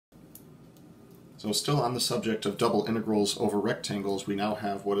So still on the subject of double integrals over rectangles, we now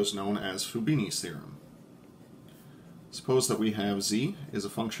have what is known as Fubini's theorem. Suppose that we have z is a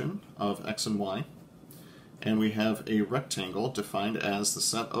function of x and y, and we have a rectangle defined as the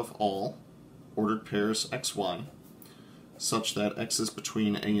set of all ordered pairs xy, such that x is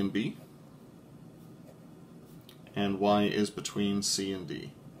between a and b, and y is between c and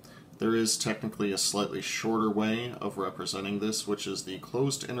d. There is technically a slightly shorter way of representing this, which is the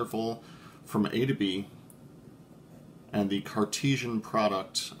closed interval from a to b and the Cartesian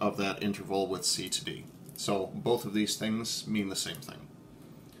product of that interval with c to d. So both of these things mean the same thing.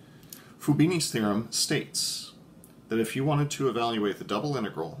 Fubini's theorem states that if you wanted to evaluate the double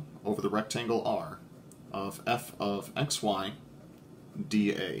integral over the rectangle R of f of xy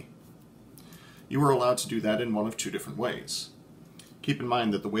dA, you are allowed to do that in one of two different ways. Keep in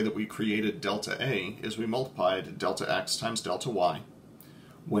mind that the way that we created delta A is we multiplied delta x times delta y.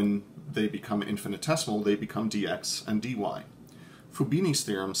 When they become infinitesimal, they become dx and dy. Fubini's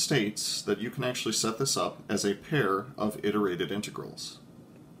theorem states that you can actually set this up as a pair of iterated integrals.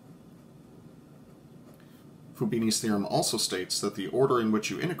 Fubini's theorem also states that the order in which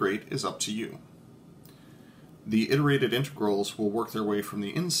you integrate is up to you. The iterated integrals will work their way from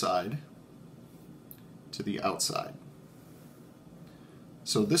the inside to the outside.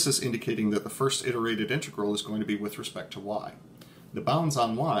 So this is indicating that the first iterated integral is going to be with respect to y. The bounds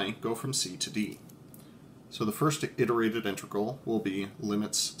on y go from c to d. So the first iterated integral will be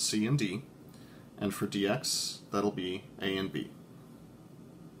limits c and d, and for dx, that'll be a and b.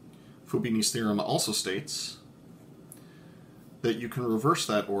 Fubini's theorem also states that you can reverse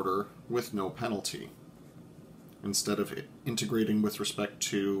that order with no penalty. Instead of integrating with respect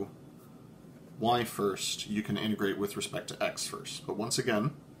to y first, you can integrate with respect to x first. But once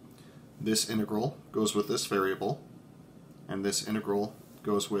again, this integral goes with this variable, and this integral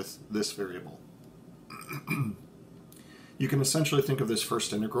goes with this variable. You can essentially think of this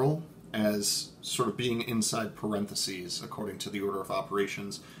first integral as sort of being inside parentheses according to the order of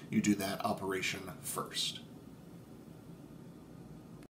operations. You do that operation first.